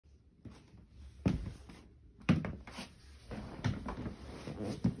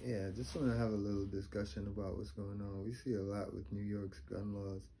Yeah, I just want to have a little discussion about what's going on. We see a lot with New York's gun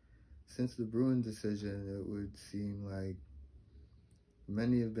laws. Since the BRUEN decision, it would seem like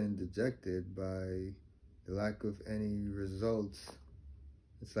many have been dejected by the lack of any results.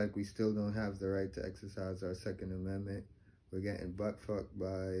 It's like we still don't have the right to exercise our Second Amendment. We're getting butt-fucked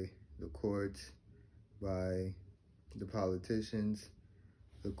by the courts, by the politicians,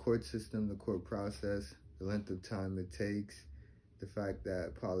 the court system, the court process, the length of time it takes, the fact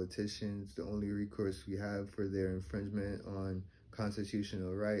that politicians, the only recourse we have for their infringement on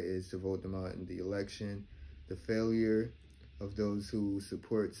constitutional right is to vote them out in the election, the failure of those who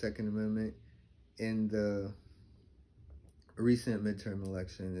support Second Amendment in the recent midterm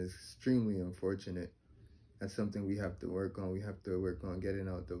election is extremely unfortunate. That's something we have to work on. We have to work on getting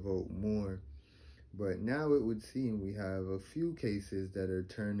out the vote more. But now it would seem we have a few cases that are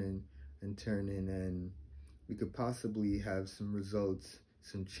turning, and we could possibly have some results,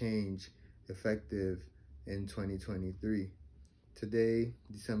 some change effective in 2023. Today,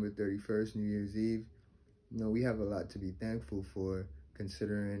 December 31st, New Year's Eve, we have a lot to be thankful for,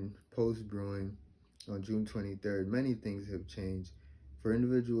 considering post-BRUEN on June 23rd, many things have changed. For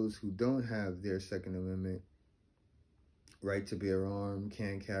individuals who don't have their Second Amendment right to bear arms,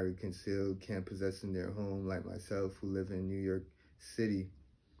 can't carry concealed, can't possess in their home, like myself, who live in New York City,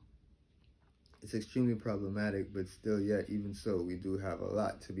 it's extremely problematic, but still yet, even so, we do have a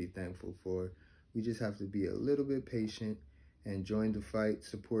lot to be thankful for. We just have to be a little bit patient and join the fight,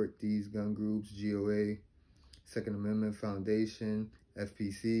 support these gun groups, GOA, Second Amendment Foundation,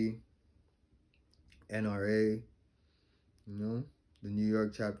 FPC, NRA, the New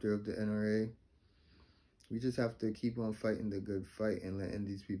York chapter of the NRA. We just have to keep on fighting the good fight and letting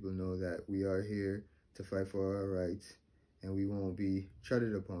these people know that we are here to fight for our rights and we won't be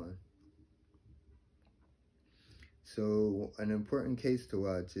treaded upon. So an important case to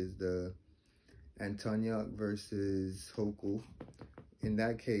watch is the Antonyuk versus Hochul. In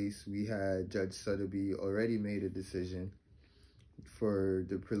that case, we had Judge Suddaby already made a decision for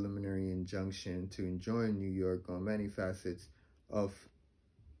the preliminary injunction to enjoin New York on many facets of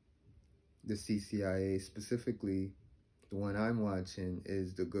the CCIA. Specifically, the one I'm watching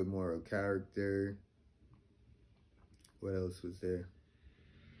is the good moral character. What else was there?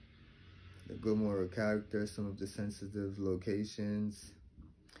 The good moral character, some of the sensitive locations.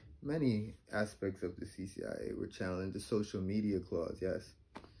 Many aspects of the CCIA were challenged. The social media clause, yes.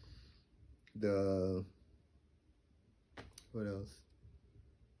 What else?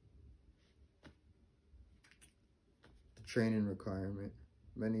 The training requirement.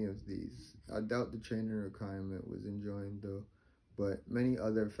 Many of these. I doubt the training requirement was enjoined though, but many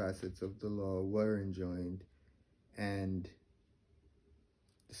other facets of the law were enjoined. And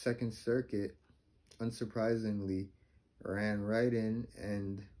the Second Circuit, unsurprisingly, ran right in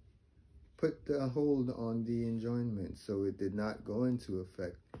and put the hold on the enjoinment, so it did not go into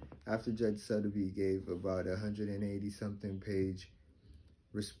effect. After Judge Suddaby gave about 180-something page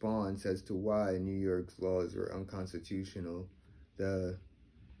response as to why New York's laws were unconstitutional, the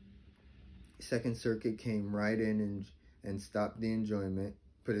Second Circuit came right in and stopped the enjoinment,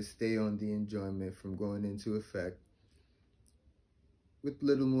 put a stay on the enjoinment from going into effect with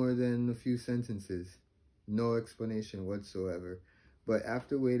little more than a few sentences, no explanation whatsoever. But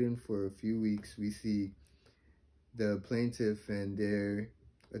after waiting for a few weeks, we see the plaintiff and their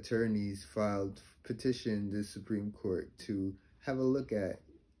attorneys petitioned the Supreme Court to have a look at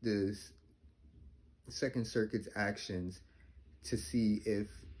the Second Circuit's actions to see if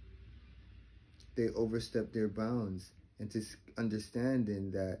they overstepped their bounds, and to understanding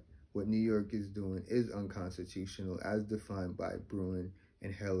that what New York is doing is unconstitutional as defined by BRUEN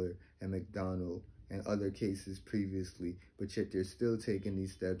and Heller and McDonald and other cases previously, but yet they're still taking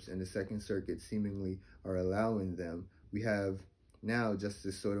these steps, and the Second Circuit seemingly are allowing them. We have now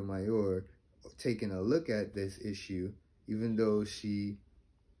Justice Sotomayor taking a look at this issue, even though she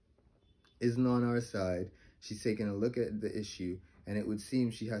isn't on our side. She's taking a look at the issue, and it would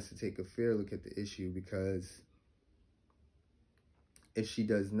seem she has to take a fair look at the issue, because if she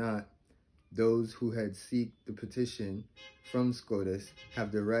does not, those who had seeked the petition from SCOTUS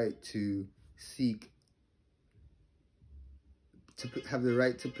have the right to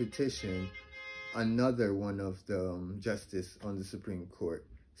petition another one of the justice on the Supreme Court,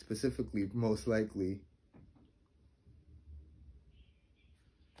 specifically, most likely,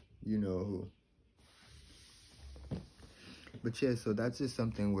 you know who. But yeah, so that's just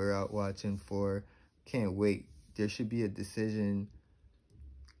something we're out watching for. Can't wait. There should be a decision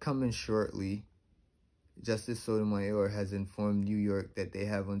coming shortly. Justice Sotomayor has informed New York that they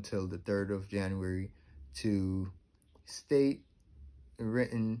have until the 3rd of January to state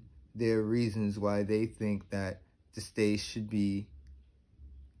written their reasons why they think that the stay should be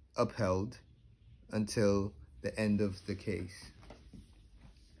upheld until the end of the case.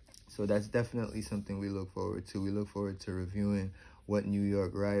 So that's definitely something we look forward to. We look forward to reviewing what New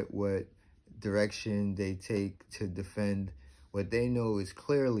York write, what direction they take to defend what they know is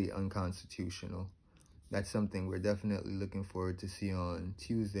clearly unconstitutional. That's something we're definitely looking forward to see on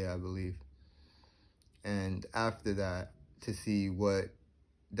Tuesday, I believe. And after that, to see what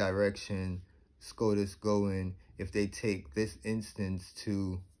direction SCOTUS go in if they take this instance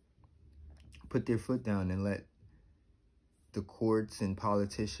to put their foot down and let the courts and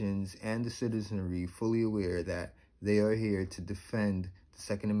politicians and the citizenry fully aware that they are here to defend the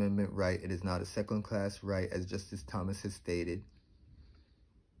Second Amendment right. It is not a second-class right, as Justice Thomas has stated.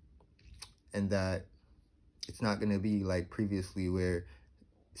 And that it's not going to be like previously where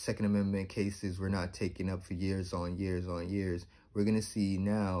Second Amendment cases were not taken up for years on years on years. We're going to see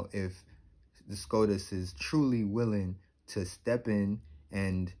now if the SCOTUS is truly willing to step in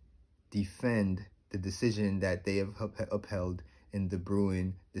and defend the decision that they have upheld in the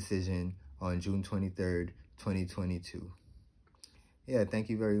BRUEN decision on June 23rd, 2022. Yeah, thank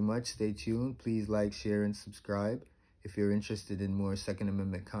you very much. Stay tuned. Please like, share, and subscribe if you're interested in more Second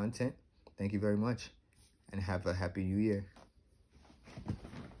Amendment content. Thank you very much, and have a happy New Year.